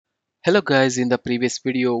Hello guys, in the previous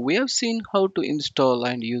video we have seen how to install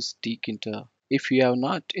and use TKinter. If you have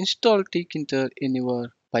not installed TKinter in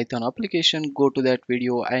your Python application, go to that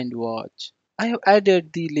video and watch. I have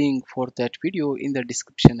added the link for that video in the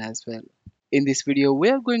description as well. In this video we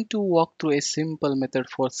are going to walk through a simple method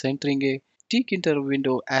for centering a TKinter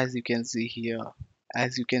window as you can see here.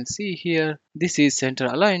 As you can see here, this is center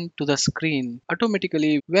aligned to the screen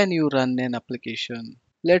automatically when you run an application.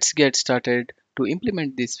 Let's get started to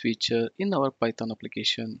implement this feature in our Python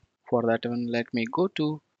application. For that one, let me go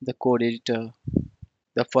to the code editor.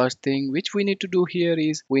 The first thing which we need to do here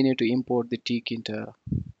is we need to import the tkinter.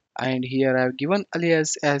 And here I have given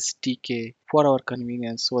alias as tk for our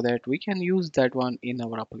convenience so that we can use that one in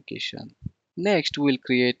our application. Next, we'll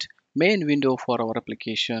create main window for our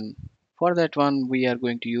application. For that one, we are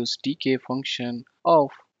going to use tk function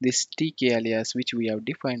of this tk alias which we have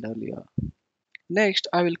defined earlier. Next,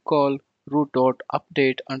 I will call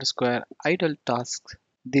root.update underscore idle tasks.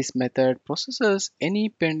 This method processes any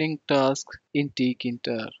pending task in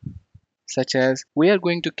TKinter, such as we are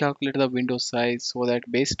going to calculate the window size so that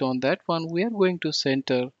based on that one, we are going to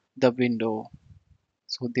center the window.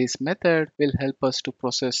 So this method will help us to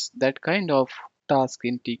process that kind of task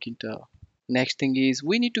in TKinter. Next thing is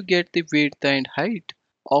we need to get the width and height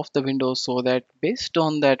of the window so that based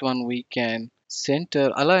on that one we can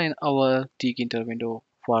center align our TKinter window.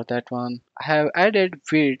 For that one I have added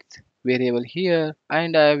width variable here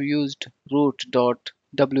and I have used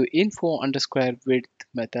root.winfo underscore width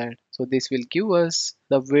method. So this will give us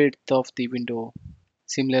the width of the window.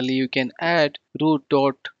 Similarly, you can add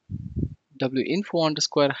root.winfo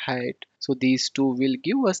underscore height. So these two will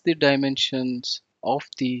give us the dimensions of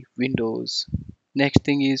the windows. Next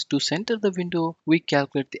thing is to center the window, we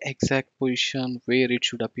calculate the exact position where it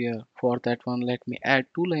should appear. For that one, let me add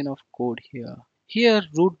two line of code here. Here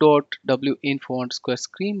root.winfo underscore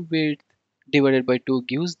screen width divided by 2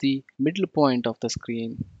 gives the middle point of the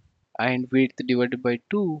screen, and width divided by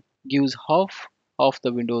 2 gives half of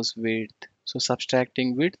the window's width. So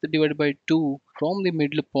subtracting width divided by 2 from the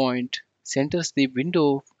middle point centers the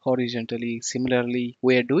window horizontally. Similarly,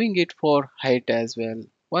 we are doing it for height as well.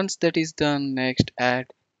 Once that is done, next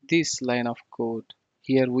add this line of code.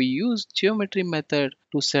 Here we use geometry method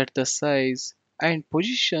to set the size and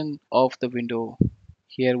position of the window.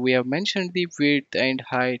 Here we have mentioned the width and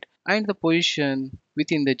height and the position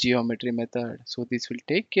within the geometry method. So this will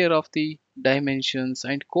take care of the dimensions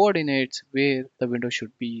and coordinates where the window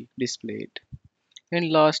should be displayed. And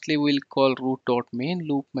lastly, we'll call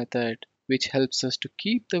root.mainLoop method, which helps us to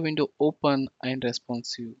keep the window open and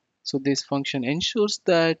responsive. So this function ensures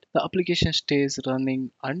that the application stays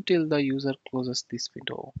running until the user closes this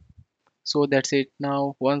window. So that's it.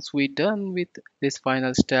 Now once we're done with this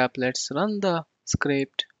final step, let's run the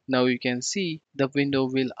script. Now you can see the window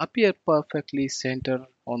will appear perfectly centered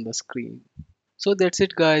on the screen. So that's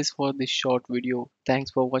it guys for this short video.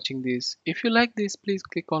 Thanks for watching this. If you like this, please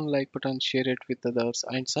click on like button, share it with others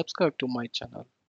and subscribe to my channel.